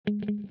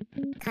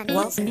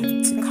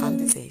Welcome to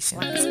Conversations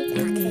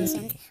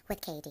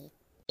with Katie.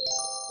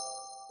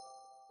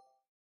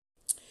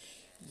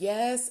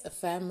 Yes,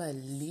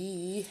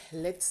 family,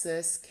 let's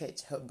just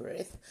catch her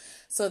breath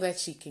so that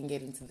she can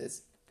get into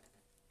this.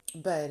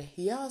 But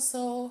yeah,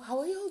 so how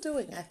are y'all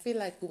doing? I feel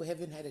like we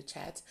haven't had a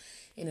chat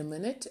in a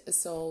minute,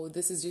 so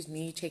this is just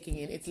me checking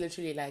in. It's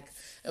literally like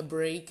a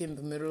break in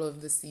the middle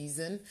of the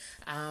season.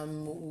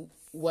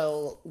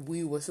 Well,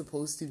 we were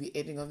supposed to be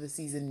ending of the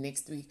season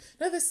next week.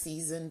 Not the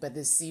season, but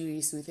the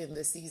series within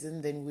the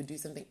season. Then we'll do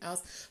something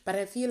else. But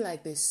I feel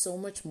like there's so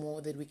much more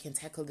that we can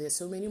tackle. There's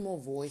so many more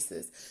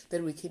voices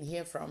that we can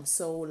hear from.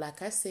 So,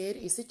 like I said,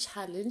 it's a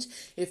challenge.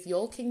 If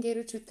y'all can get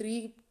it to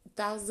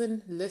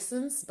 3,000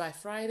 listens by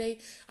Friday,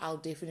 I'll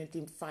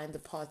definitely find the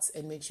parts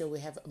and make sure we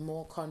have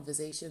more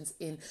conversations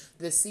in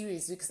the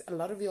series, because a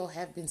lot of y'all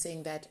have been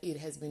saying that it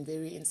has been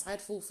very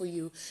insightful for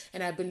you,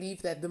 and I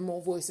believe that the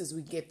more voices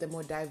we get, the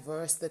more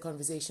diverse the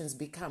conversations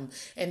become,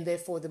 and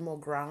therefore the more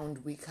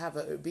ground we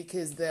cover,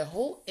 because the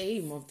whole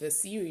aim of the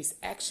series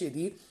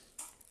actually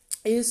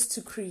is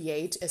to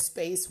create a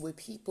space where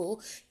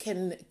people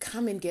can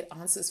come and get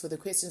answers for the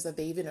questions that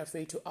they're even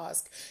afraid to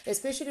ask,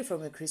 especially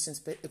from a Christian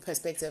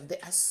perspective. There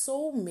are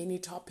so many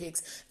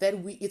topics that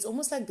it's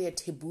almost like they're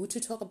taboo to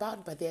talk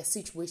about, but there are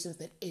situations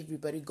that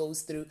everybody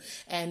goes through.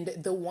 And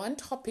the one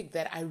topic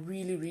that I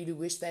really, really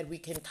wish that we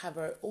can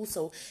cover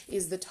also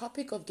is the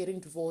topic of getting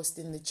divorced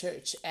in the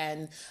church,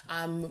 and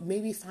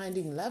maybe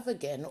finding love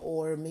again,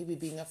 or maybe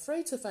being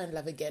afraid to find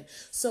love again.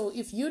 So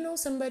if you know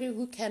somebody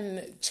who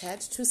can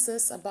chat to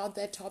sis about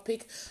that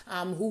topic,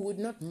 who would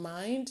not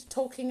mind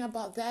talking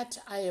about that,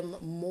 I am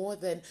more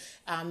than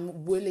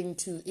willing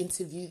to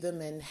interview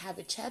them and have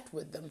a chat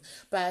with them.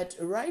 But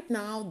right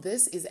now,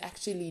 this is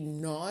actually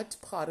not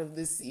part of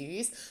the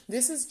series.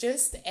 This is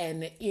just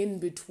an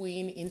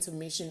in-between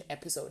intermission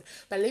episode.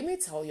 But let me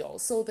tell y'all,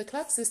 so the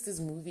Clark Sisters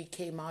movie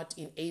came out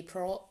in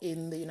April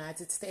in the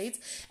United States,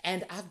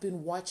 and I've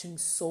been watching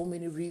so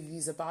many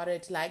reviews about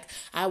it. Like,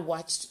 I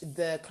watched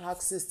the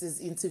Clark Sisters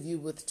interview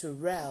with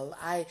Terrell.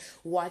 I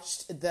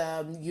watched that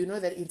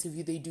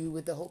interview they do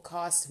with the whole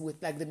cast,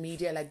 with like the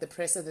media, like the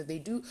presser that they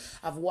do.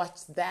 I've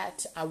watched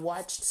that. I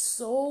watched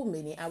so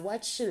many. I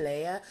watched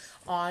Shalea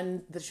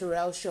on the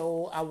Terrell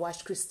show. I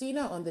watched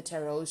Christina on the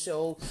Terrell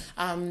show.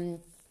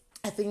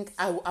 I think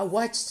I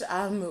watched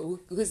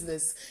who's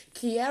this,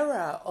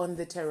 Kiara on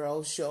the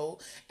Terrell show,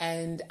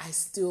 and I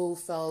still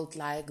felt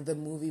like the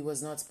movie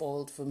was not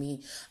spoiled for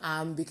me,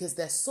 because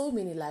there's so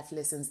many life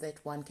lessons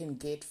that one can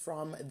get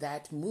from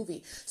that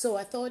movie. So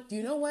I thought,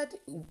 you know what,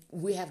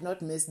 we have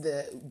not missed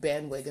the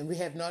bandwagon, we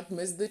have not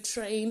missed the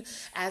train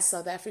as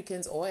South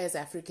Africans, or as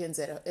Africans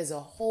as a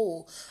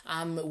whole.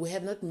 We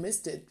have not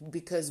missed it,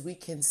 because we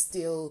can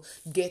still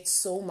get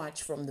so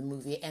much from the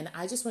movie. And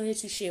I just wanted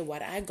to share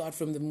what I got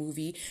from the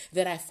movie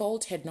that I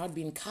felt had not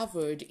been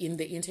covered in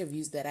the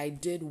interviews that I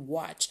did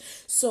watch.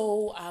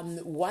 So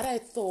what I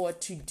thought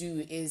to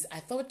do is,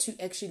 I thought to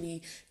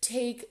actually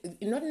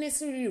not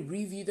necessarily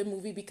review the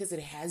movie, because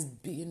it has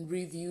been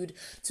reviewed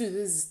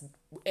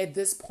at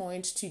this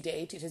point to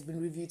date. It has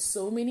been reviewed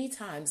so many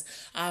times.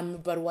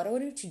 But what I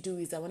wanted to do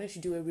is, I wanted to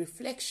do a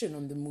reflection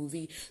on the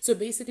movie. So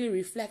basically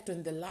reflect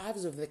on the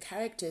lives of the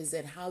characters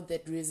and how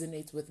that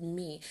resonates with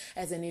me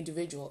as an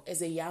individual,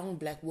 as a young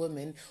Black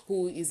woman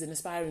who is an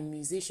aspiring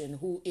musician,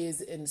 who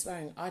is an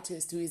aspiring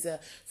artist, who is a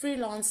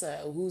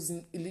freelancer,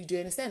 do you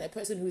understand? A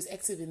person who is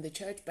active in the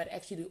church, but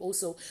actually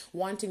also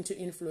wanting to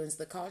influence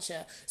the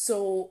culture.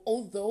 So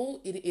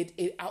although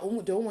I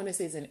don't want to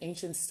say it's an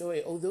ancient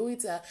story, although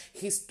it's a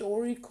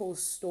historical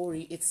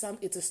story, it's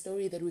a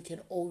story that we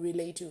can all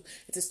relate to.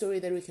 It's a story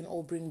that we can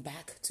all bring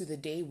back to the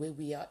day where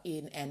we are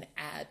in and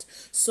at.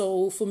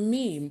 So for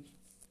me,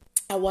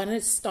 I want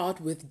to start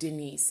with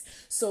Denise.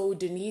 So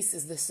Denise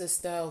is the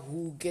sister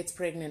who gets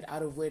pregnant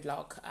out of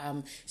wedlock.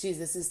 She's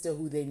the sister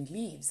who then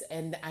leaves.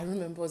 And I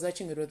remember I was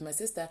watching it with my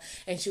sister,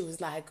 and she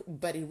was like,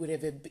 but it would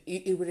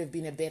have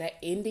been a better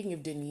ending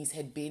if Denise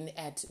had been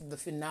at the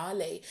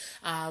finale,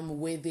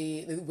 where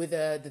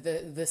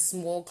the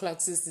small Clark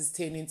sisters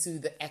turn into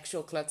the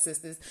actual Clark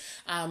sisters.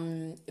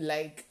 I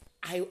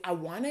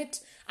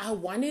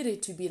wanted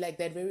it to be like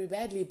that very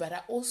badly, but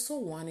I also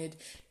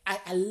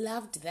I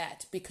loved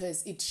that,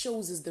 because it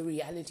shows us the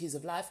realities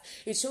of life.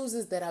 It shows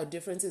us that our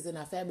differences in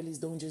our families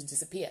don't just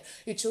disappear.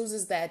 It shows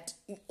us that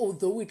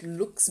although it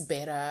looks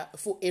better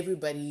for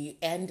everybody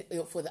and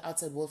for the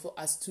outside world for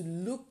us to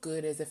look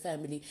good as a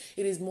family,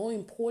 it is more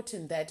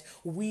important that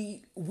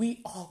we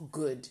are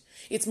good.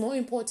 It's more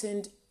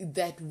important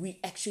that we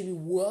actually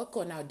work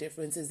on our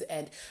differences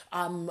and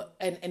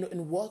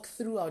work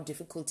through our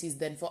difficulties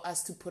than for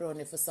us to put on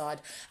a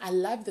facade. I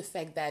love the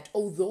fact that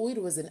although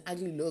it was an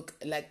ugly look,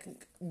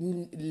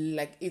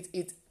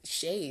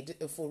 shade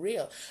for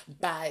real,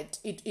 but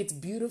it's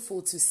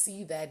beautiful to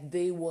see that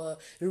they were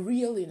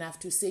real enough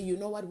to say, you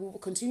know what, we will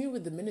continue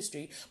with the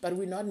ministry, but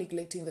we're not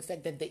neglecting the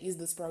fact that there is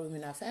this problem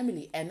in our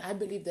family. And I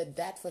believe that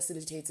that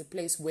facilitates a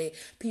place where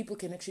people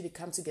can actually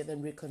come together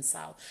and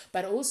reconcile.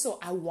 But also,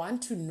 I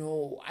want to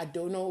know, I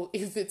don't know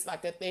if it's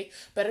like a thing,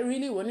 but I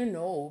really want to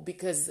know,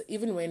 because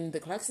even when the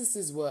Clark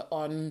sisters were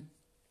on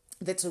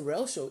the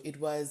Terrell show, it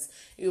was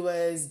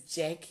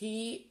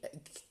Jackie,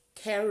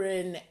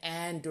 Karen,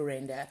 and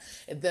Dorinda,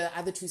 the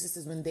other two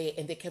sisters, when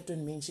they kept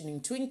on mentioning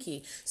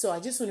Twinkie. So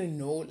I just want to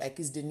know, like,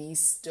 is Denise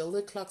still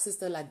the Clark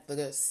sister, like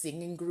the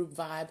singing group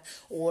vibe,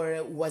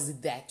 or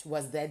was that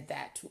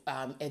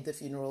at the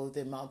funeral of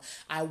their mom?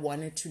 I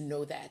wanted to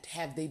know that.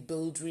 Have they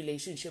built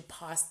relationship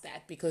past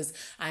that? Because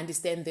I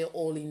understand they're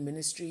all in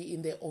ministry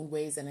in their own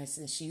ways, and I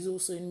think she's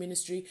also in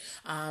ministry.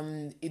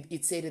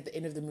 It said at the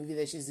end of the movie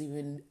that she's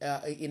even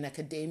in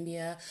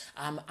academia.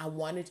 I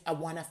want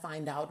to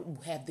find out,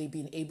 have they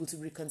been able to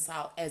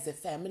reconcile as a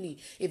family,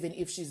 even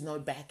if she's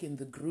not back in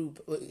the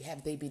group?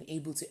 Have they been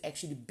able to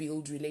actually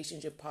build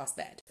relationship past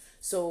that?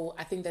 So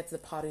I think that's the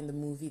part in the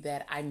movie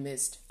that I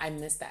missed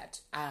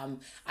that.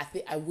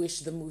 I wish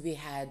the movie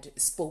had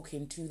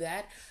spoken to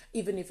that,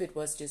 even if it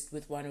was just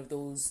with one of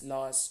those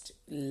last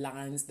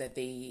lines that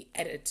they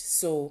added.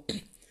 So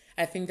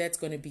I think that's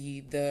going to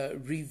be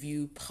the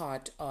review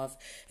part of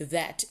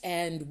that.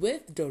 And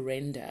with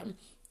Dorinda,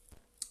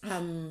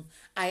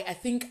 I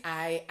think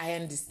I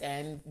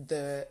understand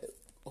the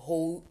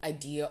whole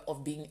idea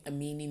of being a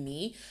mini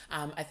me.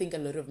 I think a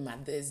lot of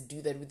mothers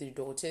do that with their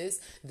daughters,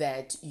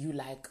 that you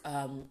like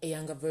a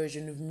younger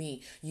version of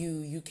me.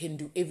 You can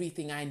do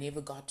everything I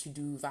never got to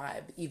do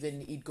vibe,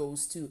 even it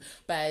goes to.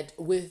 But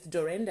with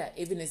Dorinda,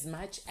 even as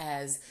much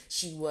as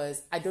she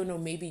was, I don't know,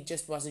 maybe it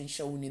just wasn't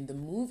shown in the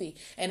movie.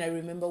 And I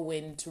remember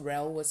when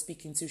Terrell was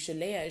speaking to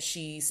Shalea,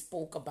 she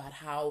spoke about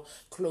how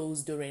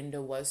close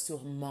Dorinda was to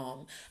her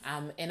mom.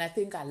 And I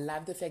think I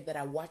love the fact that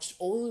I watched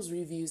all those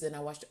reviews and I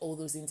watched all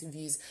those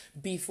interviews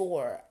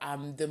before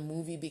the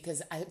movie,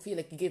 because I feel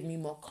like it gave me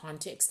more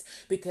context,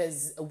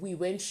 because we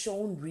weren't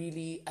shown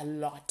really a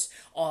lot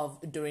of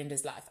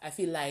Dorinda's life. I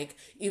feel like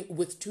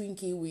with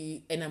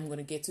Twinkie, and I'm going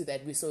to get to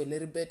that, we saw a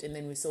little bit, and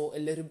then we saw a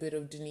little bit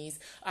of Denise,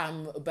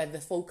 but the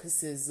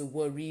focuses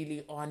were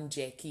really on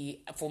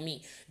Jackie. For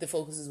me, the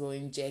focuses were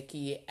in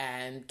Jackie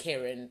and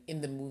Karen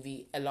in the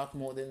movie a lot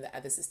more than the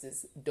other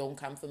sisters. Don't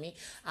come for me,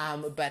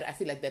 but I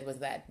feel like that was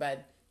that.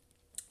 But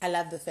I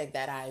love the fact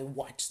that I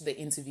watched the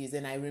interviews,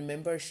 and I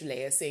remember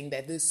Shalea saying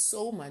that there's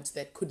so much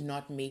that could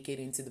not make it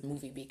into the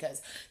movie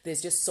because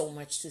there's just so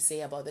much to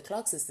say about the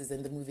Clark sisters,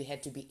 and the movie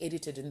had to be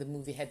edited, and the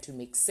movie had to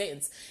make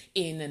sense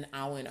in an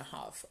hour and a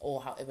half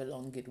or however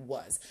long it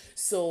was.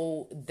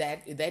 So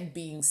that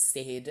being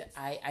said,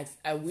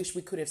 I wish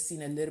we could have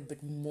seen a little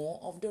bit more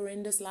of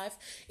Dorinda's life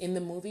in the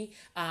movie.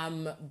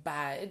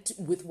 But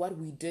with what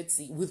we did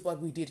see, with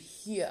what we did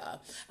hear,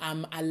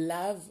 I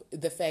love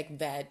the fact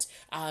that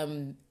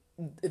I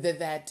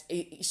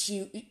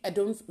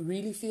don't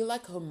really feel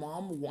like her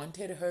mom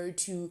wanted her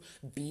to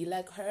be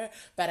like her,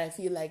 but I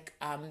feel like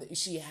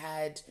she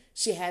had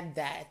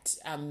that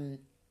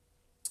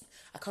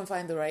I can't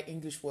find the right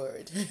English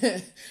word,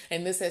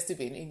 and this has to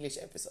be an English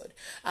episode.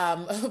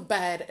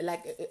 But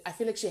like, I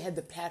feel like she had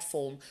the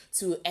platform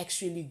to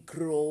actually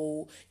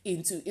grow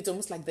into, it's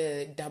almost like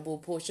the double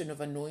portion of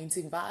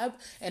anointing vibe,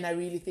 and I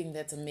really think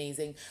that's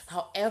amazing.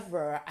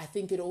 However, I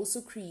think it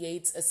also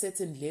creates a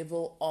certain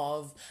level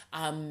of,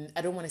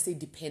 I don't want to say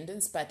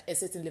dependence, but a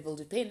certain level of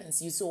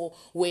dependence. You saw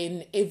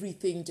when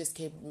everything just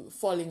kept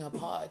falling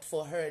apart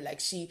for her, like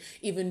she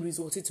even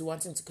resorted to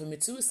wanting to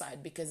commit suicide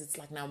because it's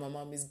like, now my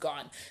mom is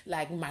gone.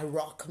 Like my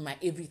rock, my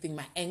everything,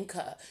 my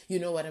anchor, you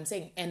know what I'm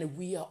saying? And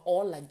we are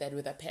all like that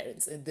with our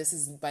parents. And this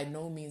is by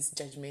no means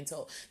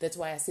judgmental. That's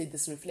why I say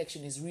this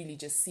reflection is really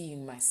just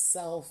seeing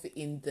myself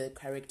in the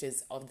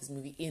characters of this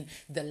movie, in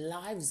the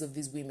lives of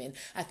these women.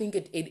 I think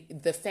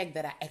the fact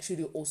that I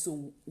actually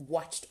also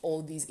watched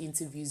all these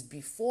interviews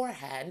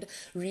beforehand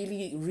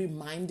really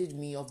reminded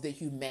me of the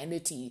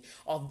humanity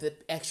of the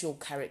actual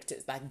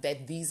characters, like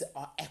that these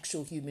are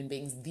actual human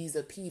beings. These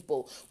are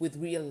people with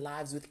real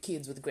lives, with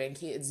kids, with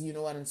grandkids, you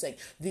know what I'm saying?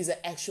 These are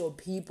actual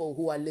people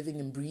who are living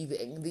and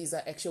breathing. These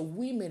are actual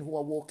women who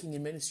are walking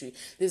in ministry.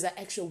 These are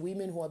actual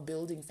women who are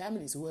building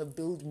families, who have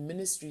built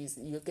ministries.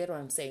 You get what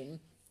I'm saying?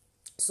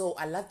 So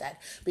I love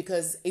that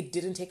because it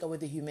didn't take away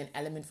the human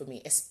element for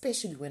me,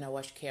 especially when I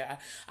watched Kira.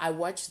 I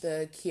watched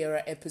the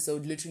Kira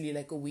episode literally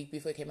like a week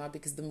before it came out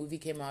because the movie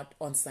came out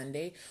on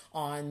Sunday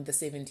on the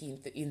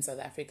 17th in South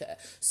Africa.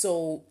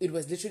 So it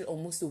was literally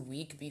almost a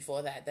week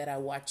before that I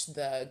watched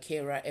the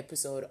Kira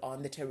episode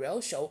on the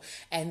Terrell show.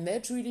 And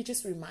that really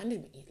just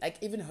reminded me, like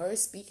even her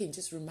speaking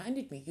just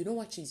reminded me, you know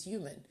what, she's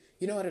human.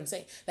 You know what I'm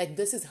saying? Like,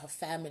 this is her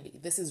family.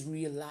 This is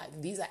real life.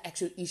 These are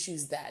actual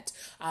issues that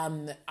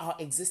are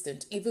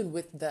existent. Even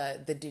with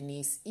with the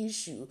Denise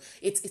issue,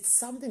 it's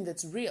something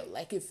that's real.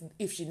 Like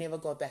if she never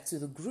got back to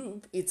the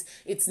group,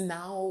 it's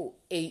now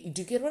do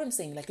you get what I'm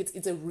saying? Like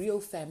it's a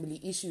real family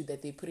issue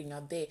that they're putting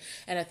out there.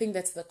 And I think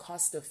that's the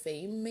cost of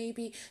fame,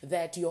 maybe,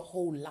 that your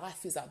whole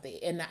life is out there.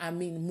 And I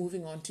mean,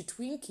 moving on to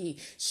Twinkie,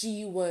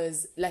 she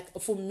was like,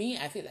 for me,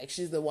 I feel like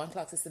she's the one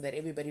Clark sister that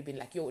everybody been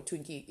like, yo,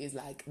 Twinkie is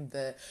like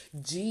the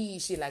G.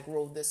 She like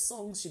wrote the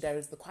songs, she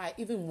directs the choir.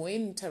 Even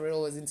when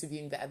Terrell was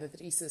interviewing the other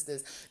three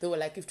sisters, they were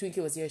like, if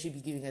Twinkie was here, she'd be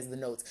giving us the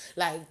notes.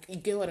 Like, you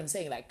get what I'm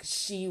saying? Like,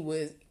 she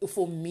was,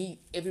 for me,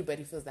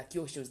 everybody feels like,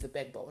 yo, she was the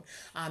backbone.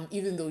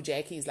 Even though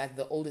Jackie is like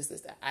the older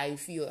sister, I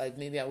feel like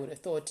maybe I would have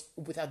thought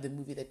without the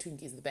movie that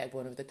Twinkie is the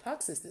backbone of the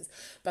Clark sisters.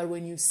 But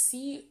when you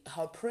see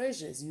her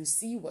pressures, you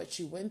see what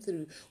she went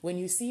through, when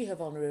you see her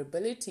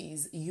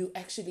vulnerabilities, you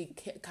actually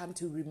come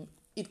to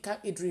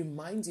it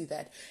reminds you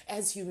that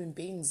as human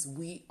beings,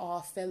 we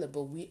are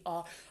fallible.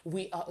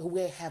 We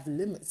have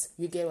limits.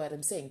 You get what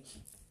I'm saying?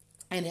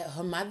 And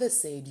her mother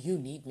said, you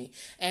need me.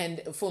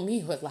 And for me,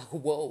 it was like,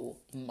 whoa,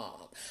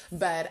 mom.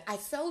 But I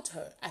felt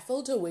her. I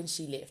felt her when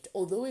she left.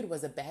 Although it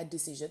was a bad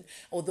decision,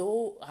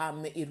 although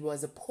it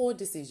was a poor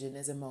decision,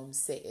 as a mom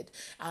said,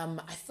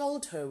 I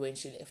felt her when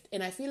she left.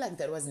 And I feel like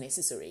that was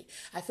necessary.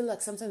 I feel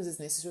like sometimes it's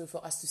necessary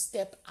for us to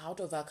step out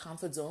of our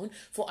comfort zone,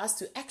 for us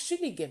to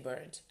actually get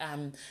burnt,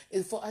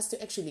 for us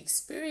to actually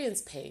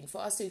experience pain,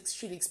 for us to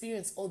actually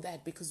experience all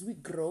that, because we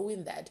grow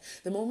in that.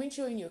 The moment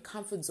you're in your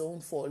comfort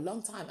zone for a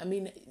long time, I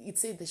mean,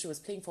 it's said that she was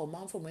playing for a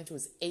mom from when she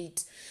was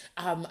 8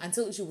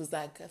 until she was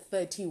like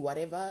 30,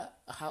 whatever,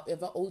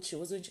 however old she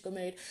was when she got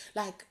married.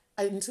 Like,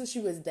 until she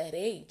was that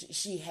age,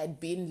 she had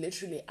been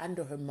literally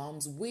under her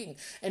mom's wing.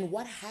 And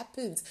what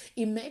happens?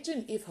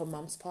 Imagine if her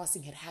mom's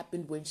passing had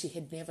happened when she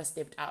had never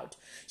stepped out.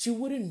 She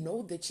wouldn't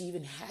know that she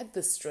even had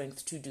the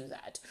strength to do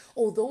that.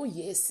 Although,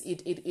 yes,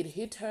 it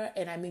hit her.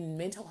 And I mean,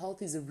 mental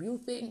health is a real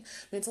thing.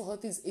 Mental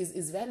health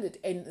is valid.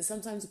 And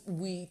sometimes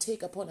we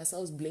take upon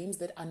ourselves blames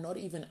that are not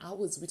even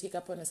ours. We take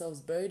upon ourselves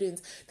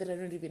burdens that are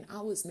not even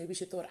ours. Maybe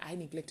she thought I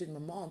neglected my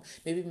mom.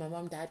 Maybe my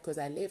mom died because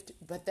I left.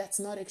 But that's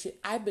not actually,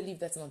 I believe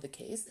that's not the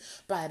case.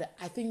 But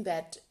I think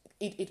that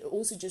it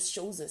also just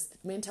shows us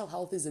that mental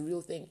health is a real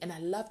thing. And I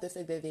love the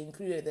fact that they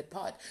included that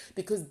part,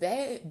 because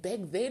back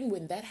then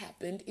when that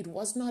happened, it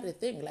was not a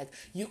thing. Like,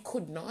 you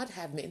could not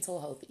have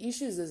mental health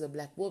issues as a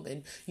Black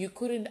woman. You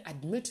couldn't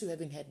admit to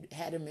having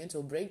had a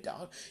mental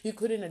breakdown. You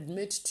couldn't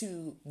admit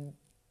to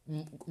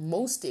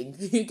mosting.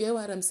 You get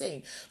what I'm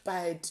saying?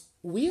 But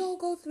we all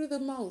go through the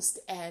most.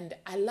 And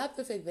I love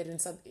the fact that in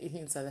South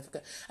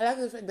Africa, I love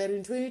the fact that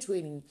in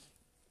 2020,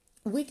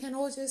 we can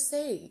all just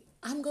say,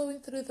 I'm going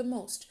through the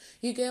most.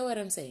 You get what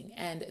I'm saying?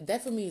 And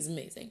that for me is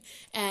amazing.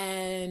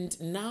 And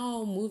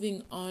now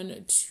moving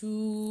on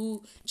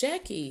to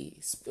Jackie,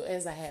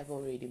 as I have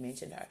already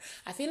mentioned her.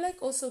 I feel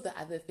like also the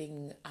other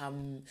thing,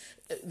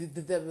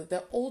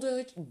 the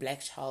older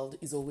Black child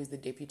is always the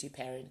deputy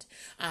parent.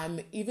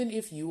 Even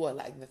if you are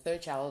like the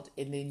third child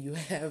and then you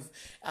have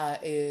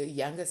a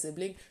younger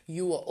sibling,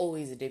 you are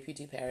always a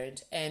deputy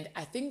parent. And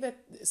I think that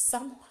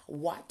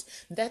somewhat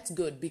that's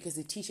good, because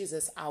it teaches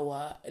us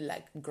our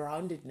like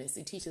groundedness.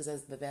 It teaches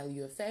us the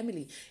value of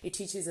family. It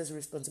teaches us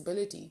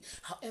responsibility.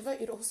 However,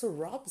 it also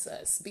robs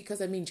us,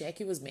 because I mean,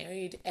 Jackie was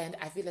married, and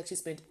I feel like she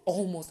spent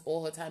almost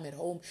all her time at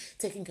home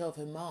taking care of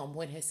her mom.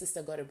 When her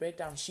sister got a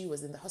breakdown, she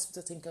was in the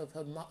hospital taking care of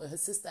her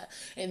sister.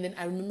 And then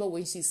I remember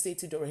when she said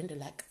to Dorinda,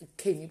 like,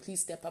 can you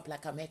please step up?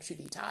 Like, I'm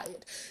actually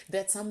tired.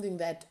 That's something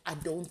that I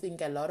don't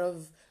think a lot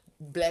of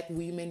Black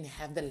women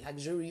have the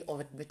luxury of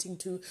admitting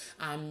to,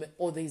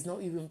 or there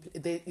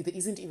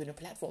isn't even a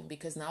platform,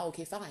 because now,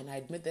 okay, fine, I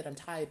admit that I'm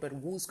tired, but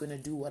who's gonna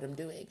do what I'm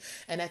doing?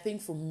 And I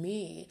think for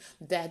me,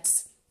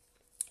 that's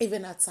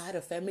even outside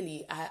of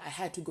family, I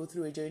had to go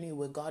through a journey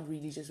where God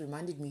really just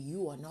reminded me,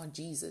 you are not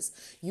Jesus.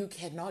 You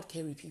cannot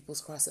carry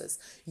people's crosses.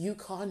 You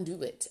can't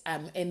do it.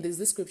 And there's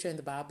this scripture in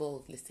the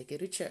Bible. Let's take it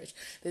to church.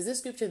 There's this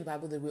scripture in the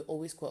Bible that we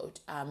always quote.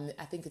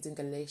 I think it's in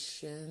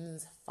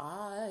Galatians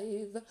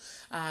 5,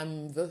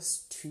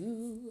 verse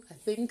 2, I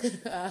think.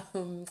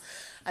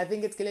 I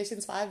think it's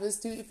Galatians 5, verse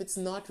 2. If it's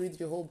not, read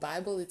your whole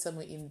Bible. It's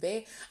somewhere in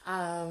there.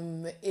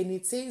 And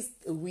it says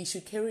we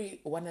should carry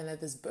one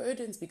another's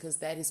burdens, because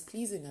that is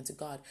pleasing unto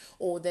God,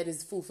 or that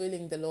is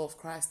fulfilling the law of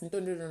Christ.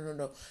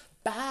 No.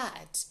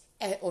 But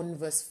on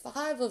verse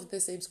 5 of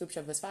the same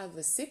scripture, verse 5,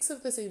 verse 6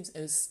 of the same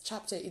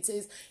chapter, it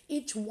says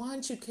each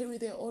one should carry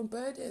their own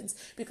burdens.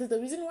 Because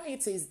the reason why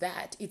it says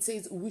that, it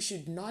says we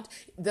should not,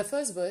 the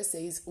first verse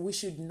says we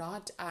should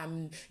not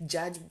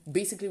judge,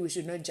 basically we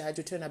should not judge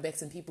or turn our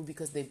backs on people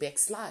because they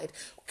backslide.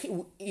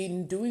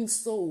 In doing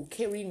so,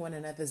 carrying one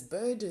another's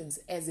burdens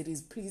as it is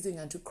pleasing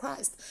unto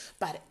Christ.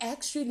 But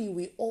actually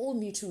we all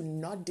need to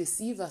not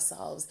deceive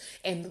ourselves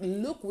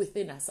and look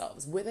within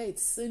ourselves, whether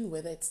it's sin,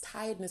 whether it's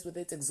tiredness,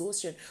 whether it's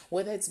exhaustion,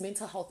 whether it's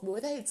mental health,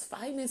 whether it's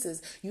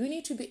finances, you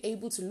need to be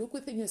able to look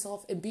within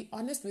yourself and be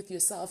honest with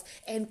yourself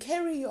and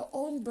carry your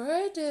own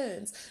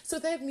burdens. So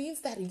that means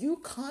that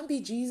you can't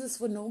be Jesus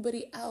for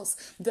nobody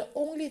else. The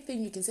only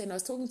thing you can say, and I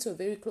was talking to a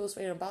very close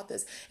friend about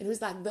this, and it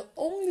was like, the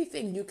only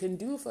thing you can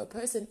do for a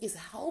person is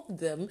help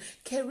them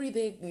carry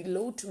their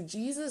load to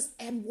Jesus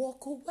and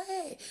walk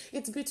away.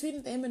 It's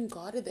between them and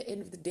God at the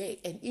end of the day.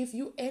 And if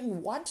you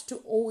want to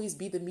always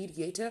be the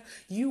mediator,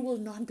 you will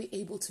not be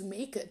able to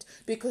make it,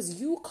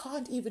 because you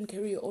can't even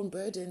carry your own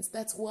burdens.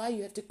 That's why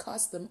you have to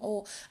cast them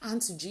all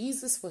unto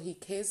Jesus, for he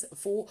cares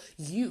for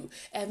you.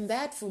 And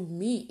that for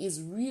me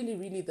is really,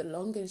 really the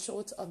long and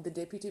short of the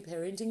deputy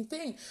parenting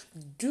thing.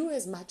 Do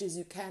as much as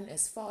you can,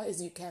 as far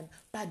as you can,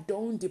 but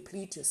don't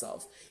deplete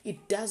yourself.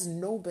 It does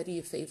nobody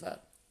a favor.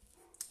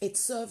 It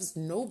serves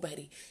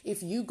nobody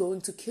if you're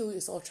going to kill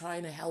yourself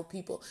trying to help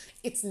people.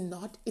 It's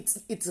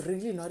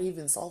really not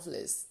even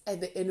selfless.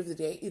 At the end of the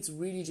day, it's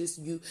really just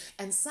you.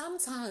 And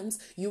sometimes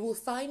you will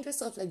find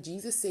yourself, like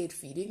Jesus said,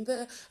 feeding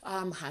the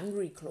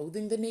hungry,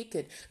 clothing the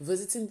naked,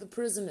 visiting the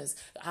prisoners,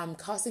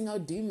 casting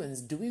out demons,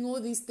 doing all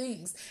these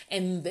things.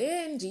 And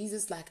then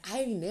Jesus like,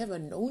 I never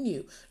known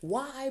you.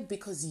 Why?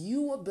 Because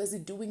you were busy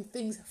doing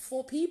things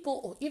for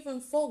people or even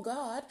for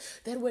God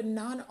that were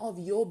none of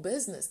your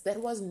business.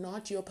 That was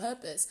not your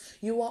purpose.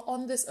 You are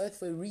on this earth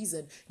for a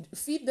reason.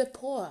 Feed the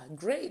poor,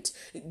 great.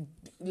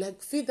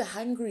 Like, feed the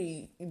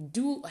hungry,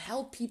 do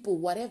help people,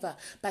 whatever,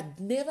 but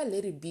never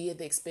let it be at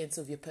the expense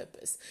of your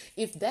purpose.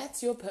 If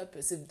that's your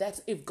purpose,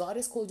 if God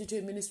has called you to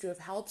a ministry of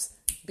helps,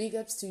 big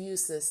ups to you,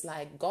 sis.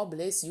 Like, God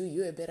bless you.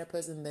 You're a better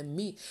person than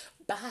me.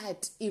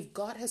 But if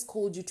God has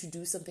called you to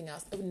do something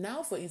else,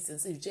 now, for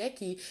instance, if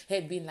Jackie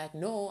had been like,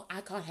 no,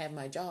 I can't have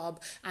my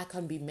job, I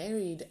can't be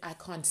married, I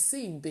can't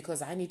sing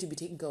because I need to be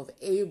taking care of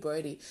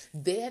everybody,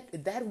 that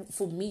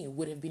for me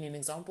would have been an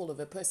example of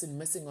a person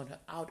missing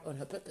out on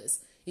her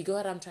purpose. You get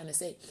what I'm trying to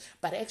say?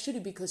 But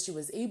actually, because she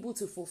was able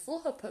to fulfill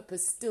her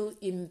purpose still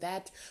in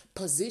that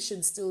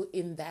position, still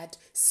in that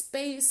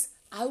space,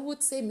 I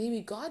would say maybe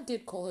God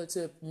did call her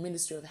to a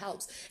ministry of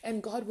helps,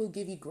 and God will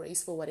give you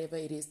grace for whatever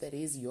it is that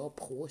is your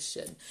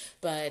portion.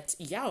 But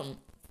yeah.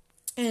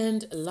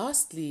 And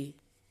lastly,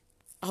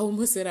 I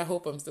almost said I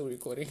hope I'm still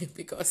recording it,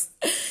 because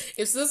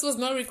if this was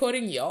not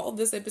recording, y'all,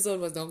 this episode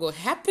was not going to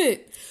happen.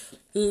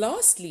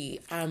 Lastly,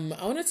 I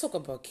want to talk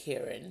about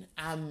Karen.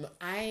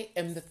 I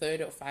am the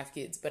third of 5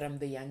 kids, but I'm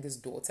the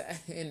youngest daughter,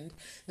 and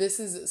this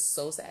is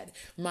so sad.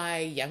 My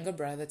younger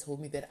brother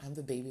told me that I'm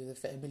the baby of the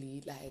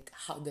family. Like,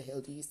 how the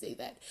hell do you say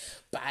that?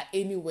 But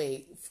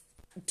anyway,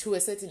 to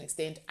a certain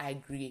extent, I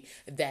agree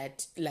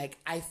that, like,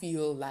 I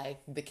feel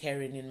like the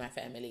Karen in my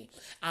family.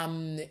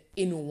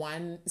 In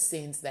one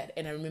sense that,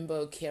 and I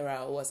remember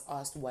Kara was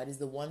asked what is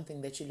the one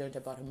thing that she learned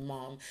about her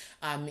mom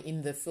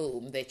in the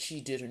film that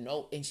she didn't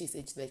know, and she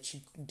said that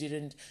she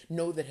didn't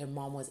know that her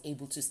mom was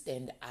able to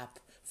stand up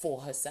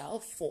for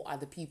herself, for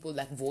other people,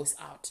 like voice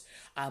out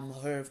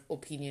her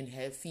opinion,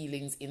 her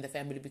feelings in the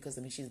family, because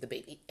I mean, she's the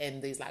baby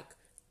and there's like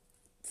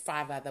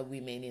 5 other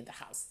women in the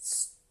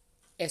house.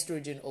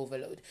 Estrogen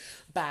overload.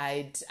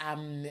 But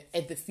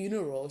at the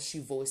funeral, she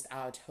voiced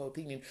out her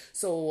opinion.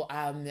 So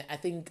I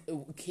think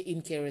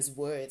in Kara's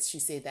words, she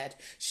said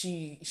that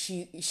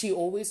she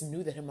always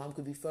knew that her mom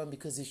could be firm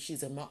because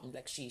she's a mom,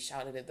 like she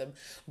shouted at them,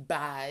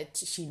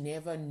 but she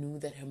never knew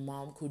that her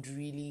mom could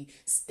really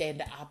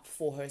stand up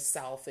for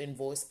herself and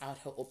voice out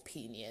her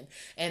opinion.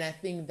 And I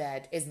think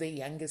that as the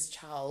youngest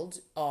child,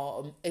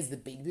 as the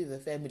baby of the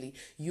family,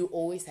 you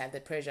always have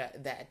the pressure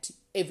that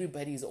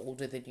everybody is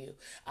older than you,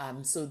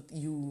 so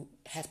you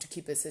have to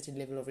keep a certain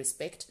level of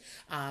respect,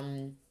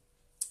 and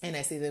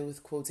I say that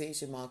with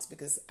quotation marks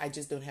because I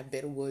just don't have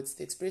better words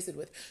to express it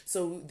with.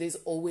 So there's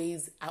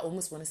always, I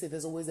almost want to say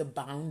there's always a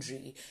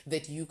boundary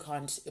that you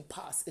can't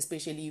pass,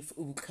 especially if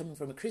coming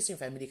from a Christian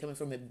family, coming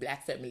from a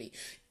Black family.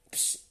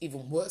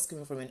 Even worse,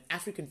 coming from an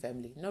African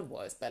family, not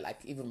worse, but like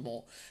even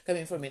more,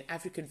 coming from an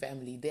African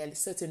family, there are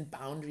certain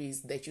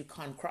boundaries that you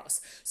can't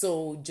cross.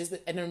 So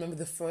and I remember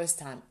the first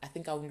time, I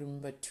think I only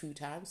remember 2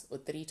 times or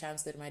 3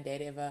 times that my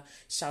dad ever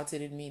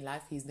shouted at me in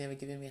life. He's never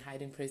given me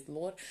hiding, praise the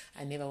Lord.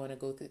 I never want to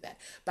go through that.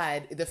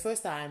 But the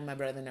first time, my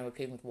brother and I were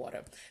playing with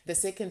water. The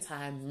second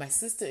time, my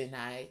sister and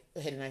I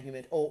had an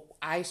argument. Oh,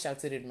 I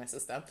shouted at my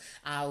sister.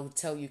 I'll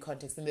tell you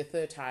context. And the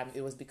third time,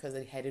 it was because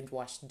I hadn't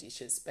washed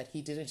dishes, but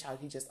he didn't shout.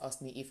 He just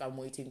asked me if I'm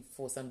waiting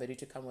for somebody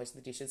to come wash the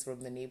dishes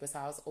from the neighbor's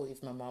house or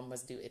if my mom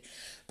must do it.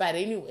 But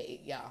anyway,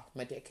 yeah,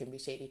 my dad can be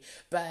shady.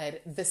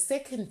 But the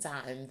second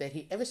time that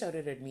he ever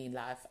shouted at me in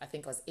life, I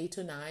think I was 8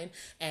 or 9,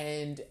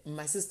 and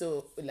my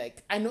sister,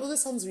 like, I know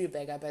this sounds real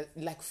beggar, but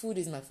like, food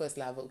is my first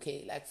love,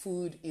 okay? Like,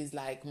 food is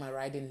like my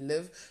ride and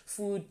live.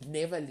 Food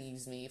never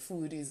leaves me.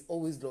 Food is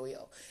always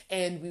loyal.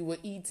 And we were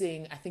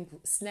eating, I think,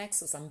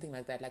 snacks or something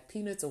like that, like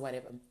peanuts or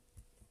whatever.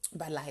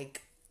 But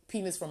like,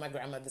 peanuts from my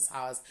grandmother's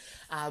house,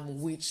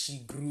 which she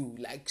grew,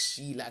 like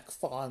she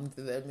farmed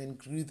them and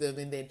grew them,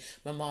 and then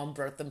my mom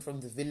brought them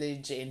from the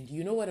village, and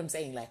you know what I'm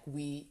saying, like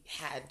we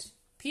had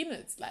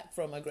peanuts, like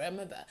from my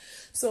grandmother.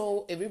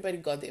 So everybody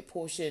got their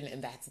portion,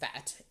 and that's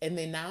that. And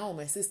then now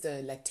my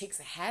sister like takes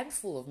a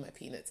handful of my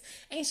peanuts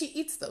and she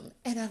eats them,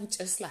 and I'm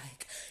just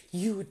like,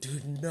 you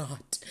do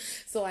not.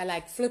 So I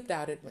like flipped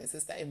out at my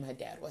sister, and my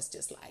dad was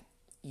just like,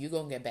 you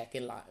gonna get back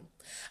in line.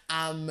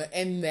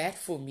 And that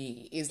for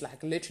me is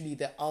like literally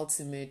the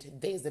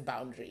ultimate, there's a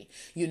boundary.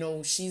 You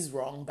know, she's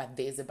wrong, but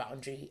there's a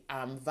boundary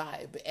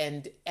vibe.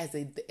 And as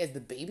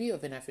the baby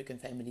of an African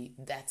family,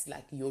 that's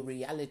like your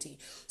reality.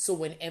 So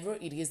whenever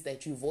it is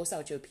that you voice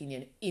out your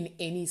opinion in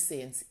any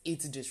sense,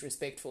 it's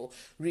disrespectful,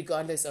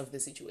 regardless of the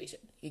situation.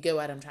 You get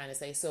what I'm trying to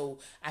say? So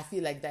I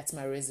feel like that's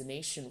my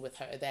resonation with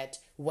her, that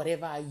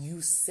whatever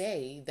you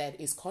say that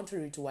is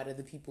contrary to what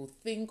other people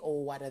think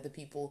or what other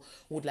people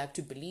would like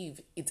to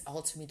believe, it's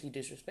ultimately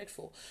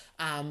disrespectful.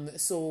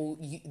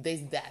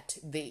 There's that.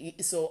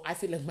 So I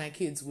feel like my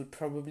kids would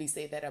probably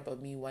say that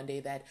about me one day,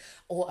 that,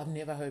 oh, I've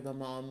never heard my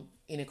mom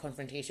in a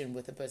confrontation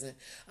with a person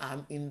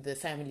in the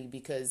family,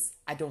 because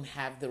I don't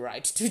have the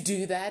right to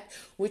do that,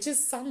 which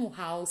is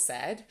somehow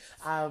sad.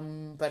 But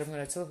I'm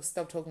going to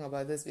stop talking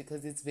about this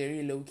because it's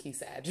very low-key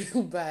sad.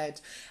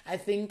 But I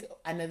think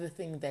another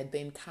thing that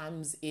then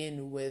comes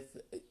in with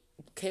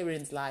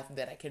Karen's life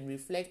that I can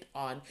reflect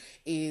on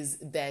is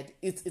that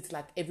it's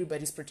like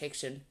everybody's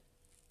protection.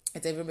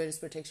 It's everybody's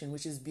protection,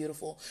 which is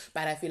beautiful,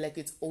 but I feel like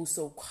it's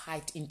also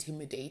quite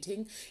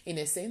intimidating in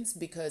a sense,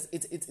 because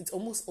it's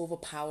almost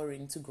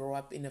overpowering to grow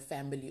up in a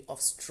family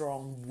of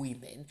strong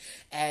women,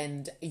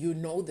 and you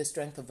know the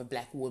strength of a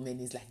black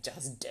woman is like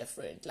just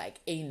different,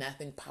 like ain't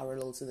nothing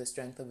parallel to the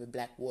strength of a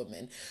black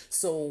woman.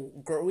 So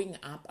growing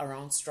up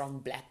around strong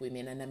black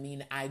women, and I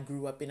mean I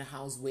grew up in a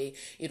house where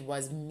it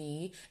was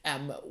me,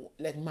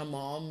 like my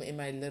mom and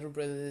my little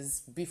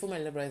brothers, before my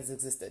little brothers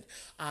existed,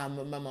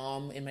 my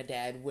mom and my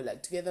dad were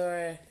like together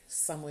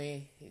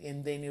somewhere,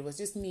 and then it was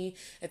just me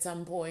at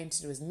some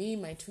point. It was me,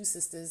 my two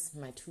sisters,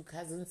 my two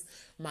cousins,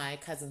 my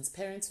cousin's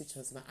parents, which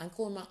was my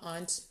uncle and my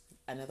aunt,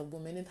 another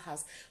woman in the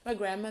house, my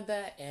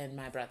grandmother, and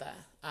my brother,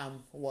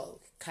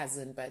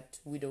 cousin, but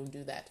we don't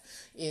do that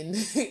in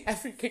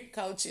African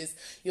cultures.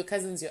 Your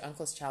cousin's your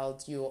uncle's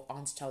child, your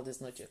aunt's child is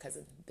not your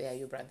cousin, they are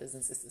your brothers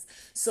and sisters.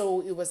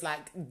 So it was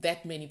like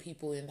that many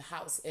people in the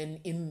house,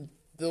 and in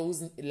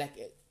those,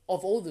 like,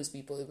 of all those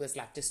people, it was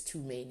like just two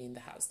men in the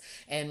house,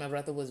 and my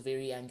brother was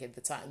very young at the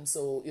time,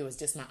 so it was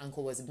just my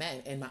uncle was a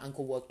man, and my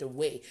uncle worked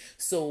away,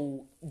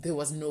 so there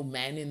was no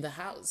man in the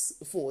house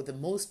for the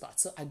most part.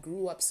 So I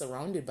grew up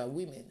surrounded by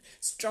women,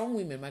 strong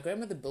women. My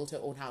grandmother built her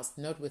own house,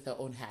 not with her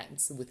own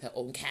hands, with her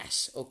own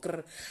cash.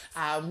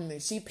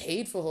 She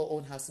paid for her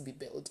own house to be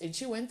built, and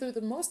she went through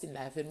the most in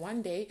life. And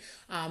one day,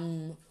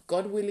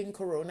 God willing,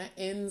 Corona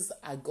ends,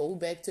 I go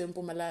back to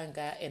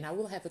Mpumalanga, and I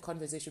will have a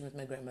conversation with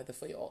my grandmother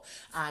for y'all.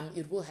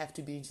 It will have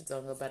to be in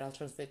Xitsonga, but I'll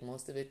translate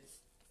most of it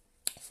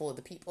for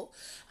the people.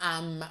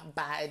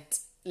 But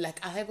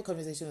like, I'll have a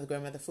conversation with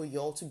grandmother for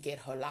y'all to get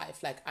her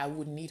life. Like, I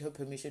would need her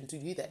permission to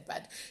do that.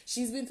 But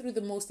she's been through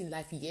the most in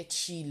life, yet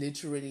she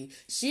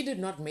did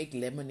not make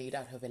lemonade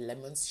out of her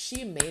lemons.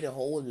 She made a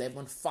whole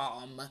lemon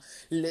farm.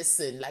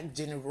 Listen, like,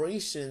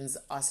 generations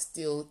are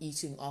still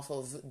eating off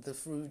of the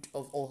fruit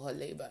of all her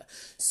labor.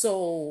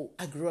 So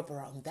I grew up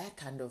around that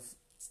kind of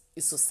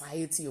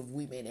society of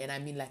women, and I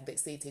mean, like they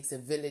say, it takes a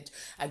village.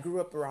 I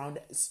grew up around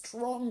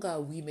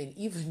stronger women,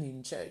 even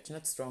in church.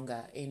 Not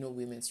stronger, ain't no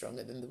women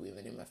stronger than the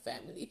women in my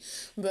family,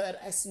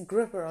 but I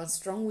grew up around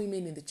strong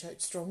women in the church,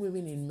 strong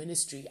women in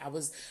ministry.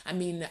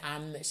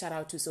 Shout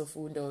out to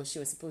Sofundo. She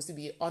was supposed to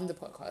be on the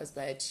podcast,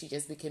 but she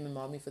just became a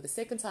mommy for the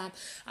second time.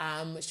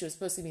 She was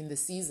supposed to be in the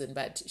season,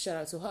 but shout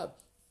out to her.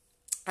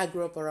 I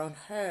grew up around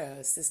her,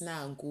 Sis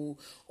Nangu,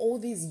 all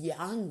these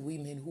young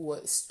women who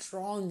were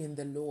strong in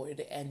the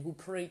Lord and who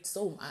prayed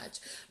so much.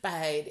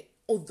 But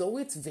although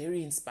it's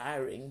very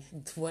inspiring,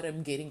 what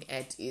I'm getting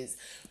at is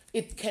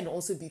it can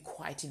also be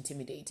quite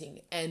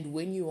intimidating. And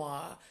when you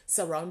are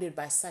surrounded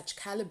by such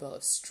caliber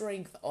of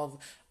strength, of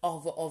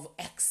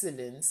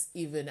excellence,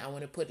 even I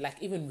want to put,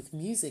 like, even with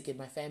music in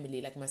my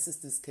family, like my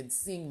sisters can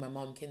sing, my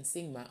mom can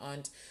sing, my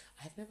aunt,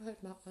 I've never heard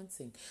my aunt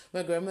sing.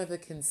 My grandmother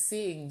can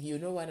sing, you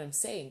know what I'm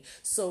saying?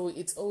 So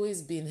it's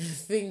always been a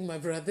thing. My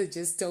brother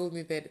just told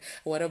me that,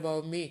 what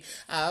about me?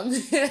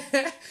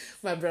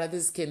 My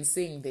brothers can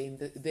sing.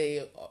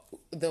 The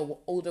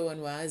older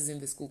one was in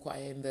the school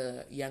choir, and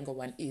the younger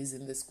one is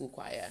in the school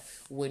choir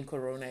when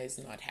Corona is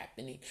not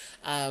happening.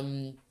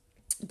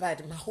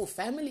 But my whole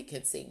family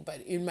can sing.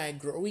 But in my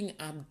growing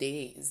up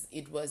days,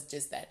 it was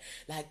just that,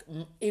 like,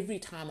 every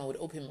time I would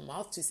open my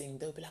mouth to sing,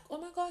 they'll be like, oh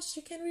my gosh,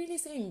 you can really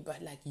sing.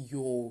 But like,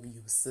 you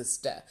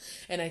sister.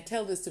 And I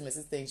tell this to my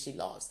sister and she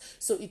laughs.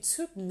 So it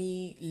took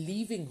me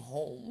leaving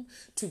home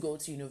to go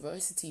to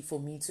university for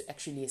me to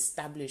actually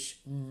establish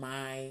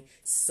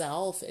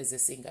myself as a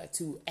singer,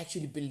 to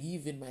actually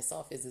believe in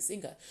myself as a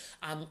singer.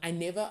 I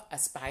never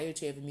aspired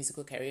to have a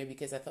musical career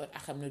because I thought,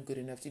 I'm not good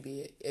enough to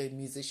be a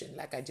musician.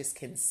 Like, I just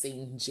can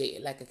sing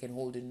like I can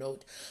hold a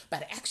note,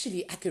 but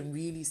actually I can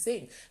really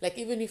sing. Like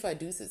even if I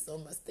do this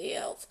on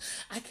myself,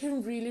 I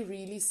can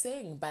really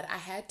sing. But I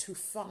had to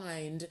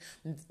find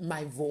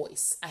my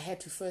voice. I had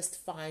to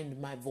first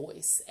find my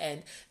voice,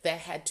 and that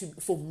had to,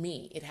 for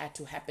me, it had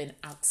to happen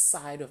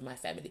outside of my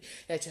family.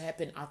 It had to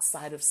happen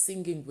outside of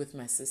singing with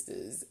my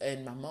sisters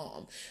and my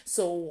mom.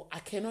 So I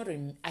can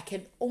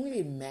only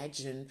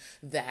imagine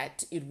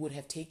that it would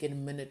have taken a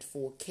minute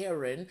for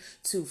Karen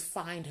to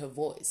find her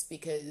voice,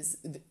 because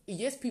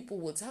yes, people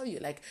will tell you,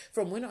 like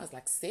from when I was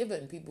like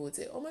 7, people would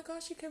say, oh my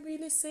gosh, you can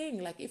really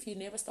sing. Like if you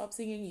never stop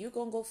singing, you're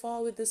gonna go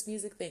far with this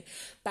music thing.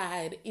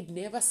 But it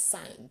never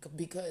sank,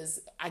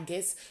 because I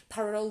guess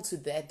parallel to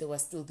that, there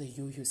was still the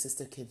Yo-Yo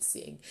sister can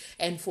sing.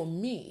 And for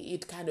me,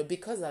 it kind of,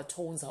 because our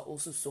tones are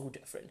also so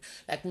different.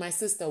 Like my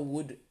sister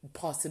would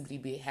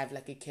possibly have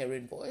like a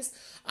Karen voice.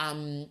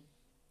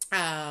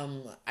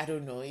 I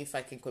don't know if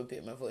I can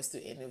compare my voice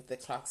to any of the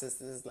Clark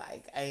sisters.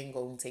 Like I ain't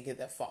gonna take it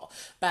that far,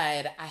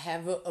 but I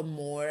have a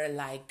more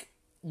like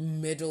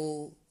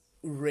middle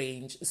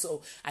range,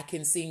 so I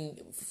can sing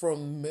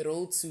from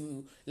middle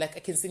to, like I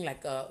can sing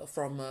like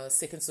from a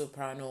second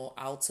soprano,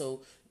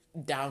 alto,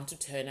 down to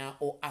tenor,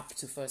 or up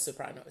to first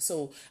soprano.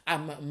 So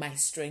my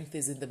strength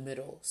is in the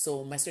middle.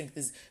 So my strength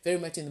is very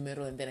much in the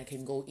middle, and then I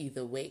can go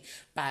either way.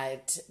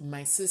 But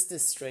my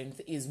sister's strength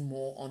is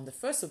more on the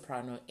first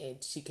soprano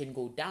edge. She can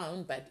go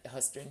down, but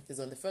her strength is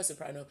on the first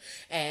soprano.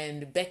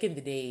 And back in the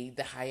day,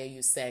 the higher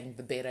you sang,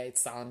 the better it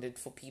sounded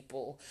for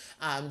people.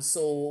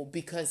 So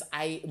because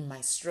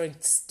my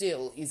strength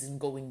still isn't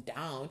going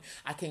down,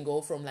 I can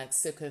go from like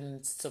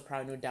second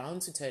soprano down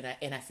to tenor,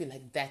 and I feel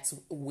like that's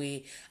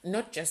where,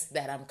 not just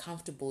that I'm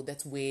comfortable,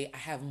 that's where I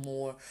have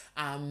more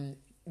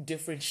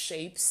different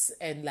shapes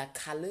and like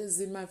colors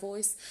in my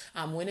voice.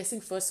 When I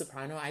sing first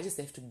soprano, I just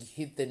have to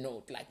hit the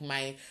note. Like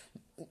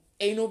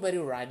ain't nobody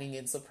running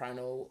in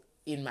soprano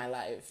in my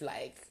life.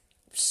 Like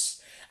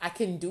I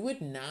can do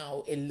it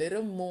now a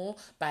little more,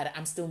 but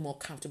I'm still more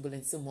comfortable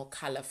and still more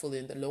colorful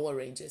in the lower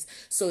ranges.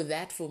 So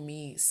that for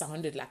me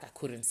sounded like I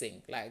couldn't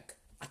sing. Like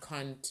I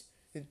can't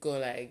go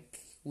like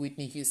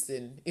Whitney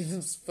Houston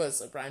in first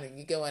soprano.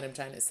 You get what I'm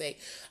trying to say?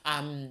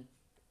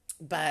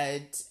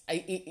 But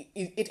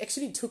it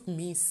actually took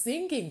me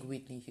singing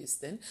Whitney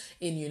Houston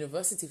in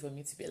university for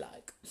me to be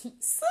like,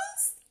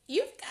 sis,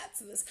 you've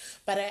got this.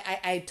 But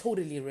I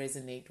totally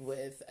resonate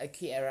with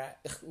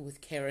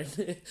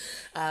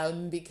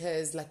Karen,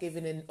 because like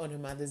even on her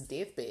mother's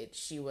deathbed,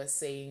 she was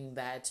saying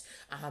that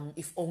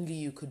if only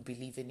you could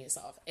believe in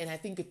yourself. And I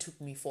think it took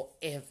me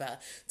forever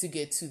to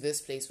get to this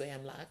place where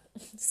I'm like,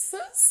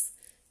 sis,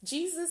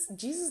 Jesus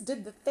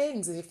did the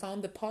things, and he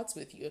found the parts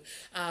with you.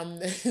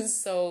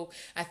 So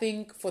I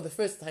think for the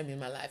first time in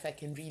my life, I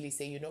can really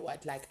say, you know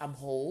what, like I'm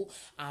whole.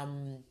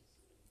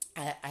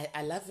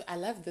 I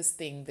love this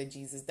thing that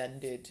Jesus done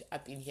did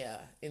up in here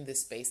in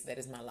this space that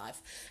is my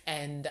life,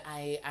 and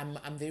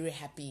I'm very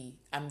happy.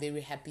 I'm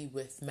very happy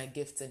with my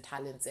gifts and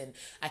talents, and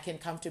I can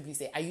comfortably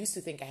say, I used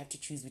to think I have to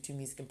choose between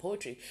music and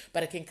poetry,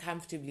 but I can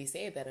comfortably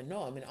say that I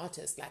know I'm an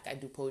artist. Like I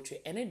do poetry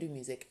and I do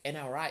music and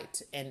I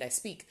write and I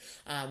speak.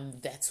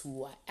 That's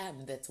who I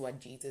am. That's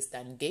what Jesus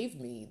done gave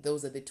me.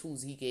 Those are the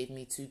tools he gave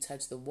me to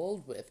touch the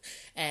world with,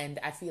 and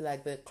I feel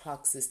like the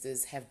Clark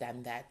sisters have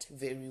done that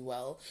very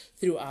well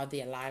throughout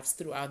their lives,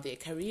 throughout their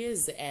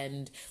careers,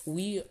 and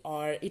we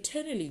are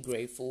eternally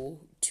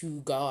grateful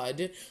to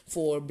God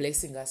for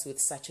blessing us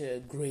with such a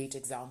great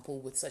example,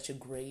 with such a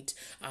great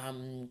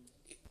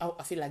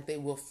I feel like they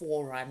were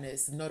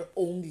forerunners, not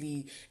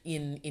only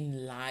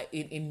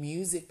in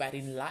music, but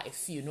in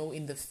life,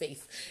 in the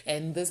faith.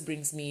 And this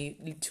brings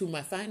me to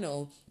my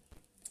final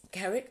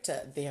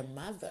character, their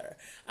mother,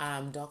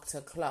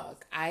 Dr.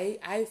 Clark.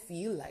 I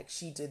feel like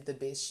she did the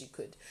best she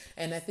could,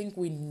 and I think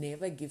we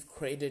never give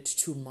credit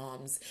to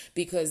moms,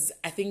 because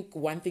I think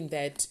one thing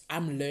that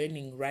I'm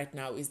learning right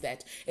now is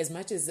that as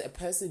much as a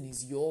person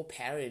is your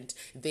parent,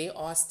 they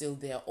are still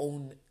their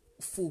own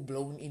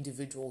full-blown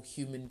individual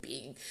human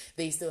being.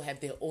 They still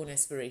have their own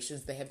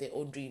aspirations, they have their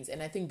own dreams,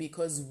 and I think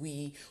because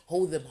we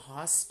hold them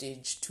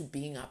hostage to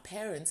being our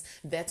parents,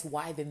 that's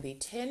why then they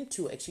tend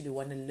to actually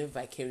want to live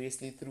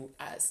vicariously through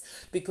us,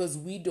 because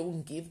we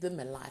don't give them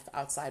a life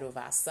outside of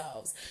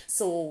ourselves.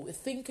 So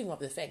thinking of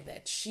the fact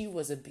that she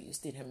was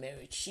abused in her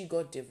marriage, she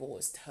got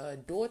divorced, her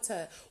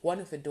daughter, one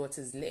of her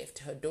daughters left,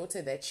 her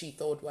daughter that she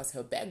thought was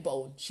her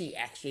backbone, she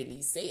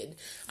actually said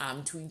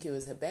Twinkie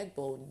was her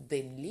backbone,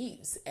 then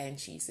leaves, and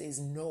she says,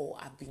 no,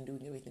 I've been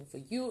doing everything for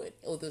you, and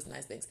all those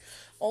nice things,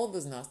 all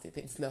those nasty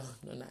things, no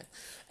nice.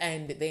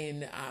 And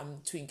then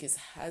Twinkie's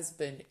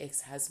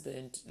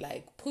ex-husband,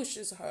 like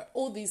pushes her,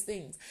 all these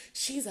things.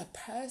 She's a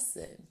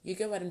person. You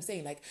get what I'm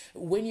saying? Like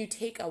when you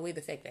take away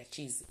the fact that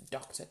she's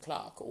Dr.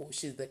 Clark or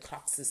she's the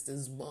Clark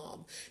sisters'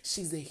 mom,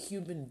 she's a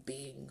human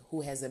being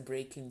who has a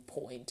breaking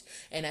point.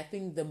 And I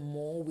think the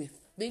more we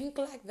think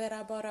like that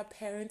about our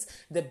parents,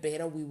 the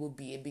better we will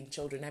be at being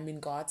children. I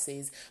mean, God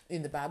says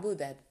in the Bible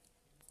that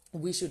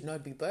we should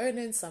not be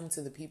burdensome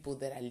to the people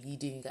that are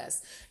leading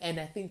us. And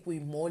I think we're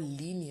more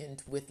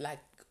lenient with like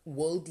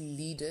world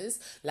leaders,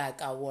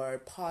 like our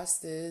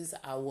pastors,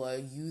 our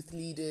youth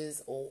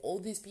leaders, or all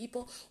these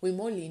people, we're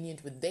more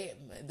lenient with them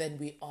than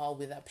we are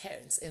with our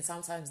parents. And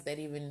sometimes that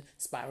even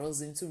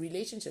spirals into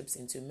relationships,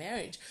 into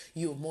marriage.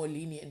 You're more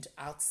lenient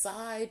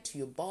outside to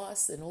your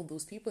boss and all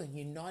those people, and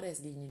you're not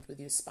as lenient with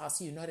your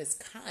spouse. You're not as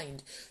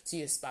kind to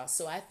your spouse.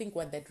 So I think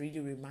what that really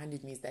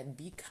reminded me is that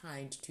be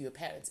kind to your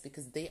parents,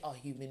 because they are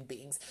human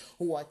beings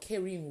who are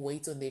carrying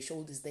weight on their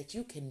shoulders that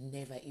you can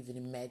never even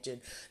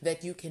imagine,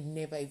 that you can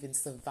never even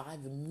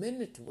survive a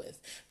minute with,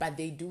 but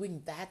they're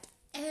doing that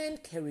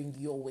and carrying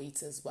your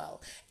weight as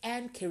well,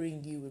 and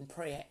carrying you in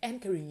prayer,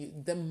 and carrying you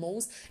the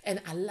most. And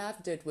I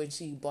loved it when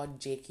she bought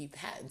Jackie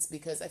pants,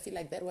 because I feel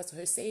like that was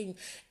her saying,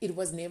 it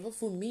was never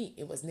for me,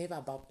 it was never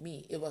about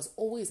me, it was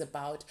always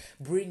about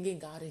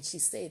bringing out, and she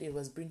said it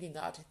was bringing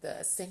out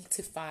the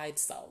sanctified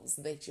selves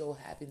that you'll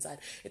have inside.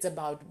 It's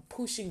about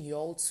pushing you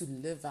all to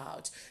live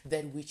out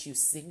that which you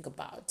sing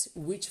about,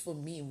 which for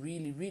me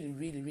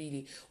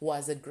really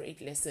was a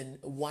great lesson.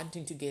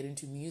 Wanting to get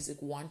into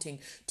music, wanting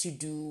to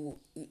do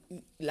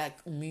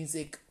like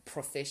music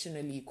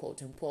professionally,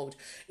 quote unquote,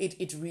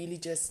 it really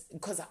just,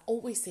 because I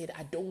always said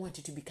I don't want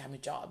it to become a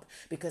job,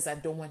 because I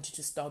don't want it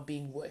to stop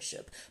being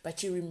worship.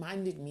 But you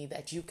reminded me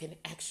that you can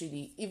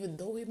actually, even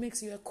though it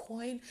makes you a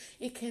coin,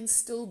 it can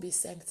still be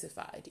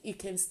sanctified, it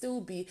can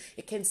still be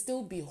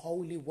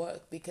holy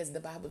work, because the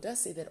Bible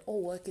does say that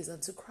all work is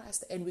unto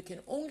Christ, and we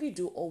can only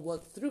do all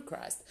work through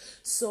Christ.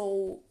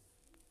 So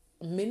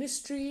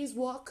ministries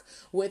work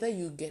whether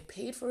you get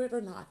paid for it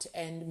or not,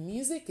 and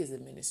music is a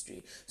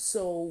ministry.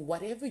 So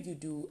whatever you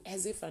do,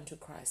 as if unto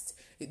Christ,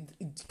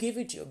 give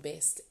it your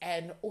best,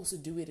 and also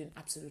do it in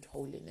absolute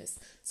holiness.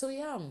 So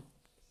yeah,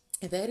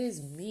 that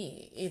is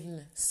me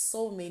in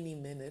so many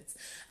minutes,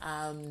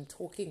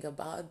 talking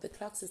about the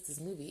Clark Sisters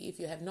movie.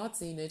 If you have not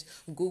seen it,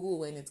 Google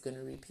when it's going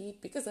to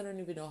repeat, because I don't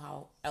even know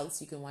how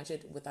else you can watch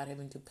it without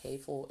having to pay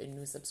for a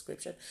new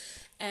subscription.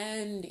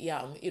 And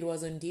yeah, it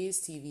was on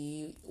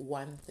DSTV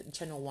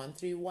channel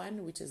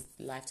 131, which is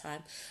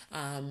Lifetime.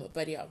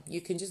 But yeah,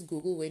 you can just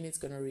Google when it's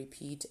going to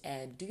repeat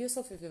and do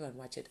yourself a favor and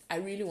watch it. I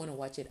really want to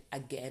watch it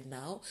again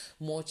now,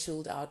 more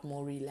chilled out,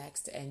 more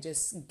relaxed, and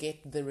just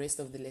get the rest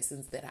of the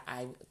lessons that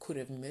I could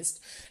have missed.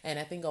 And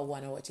I think I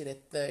want to watch it a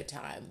third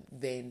time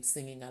than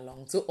singing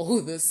along to all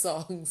the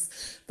songs,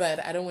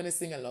 but I don't want to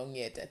sing along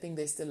yet. I think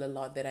there's still a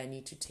lot that I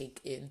need to take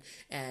in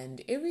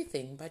and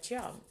everything. But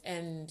yeah,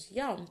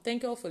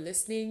 thank you all for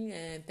listening,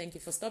 and thank you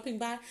for stopping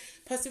by.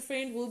 Pastor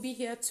Friend will be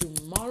here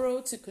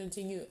tomorrow to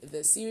continue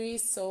the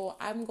series, so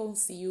I'm going to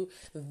see you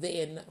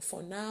then.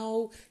 For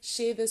now,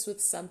 share this with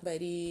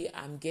somebody,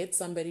 get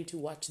somebody to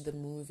watch the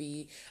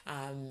movie.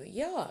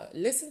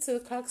 Listen to the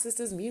Clark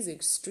Sisters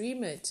music,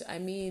 stream it. I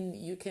mean,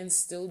 you can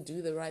still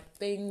do the right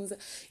things.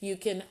 You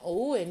can,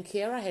 and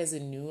Kiara has a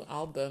new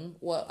album.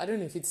 Well, I don't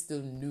know if it's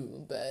still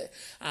new, but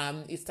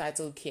it's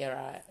titled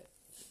Kiara.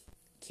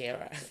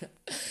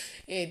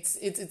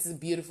 It's a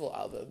beautiful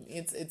album.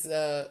 It's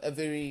a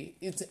very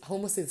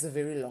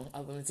long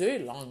album. It's very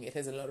long. It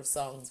has a lot of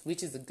songs,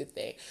 which is a good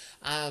thing.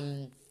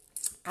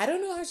 I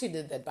don't know how she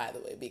did that, by the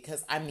way,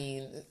 because I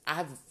mean,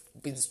 I've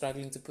been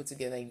struggling to put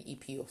together an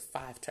EP of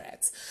 5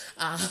 tracks,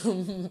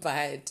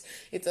 but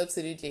it's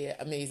absolutely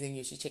amazing.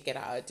 You should check it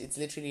out. It's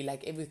literally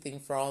like everything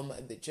from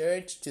the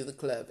church to the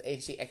club,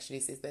 and she actually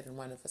says that in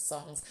one of her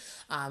songs.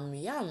 I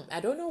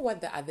don't know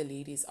what the other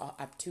ladies are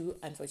up to,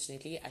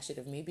 unfortunately. I should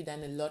have maybe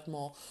done a lot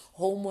more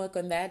homework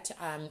on that.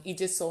 It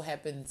just so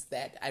happens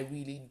that I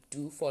really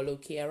do follow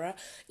Kiara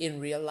in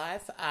real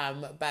life,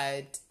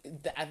 but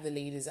the other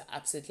ladies are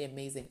absolutely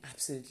amazing.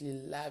 Absolutely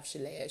love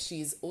Shalea.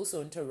 She's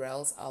also on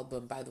Terrell's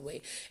album, by the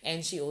way,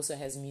 and she also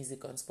has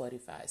music on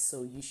Spotify,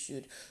 so you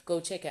should go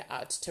check it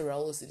out.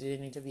 Terrell also did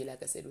an interview,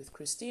 like I said, with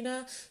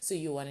Christina, so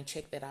you want to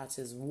check that out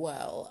as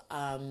well.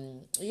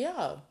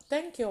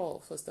 Thank you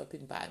all for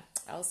stopping by.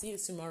 I'll see you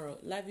tomorrow.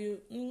 Love you.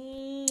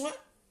 Mwah.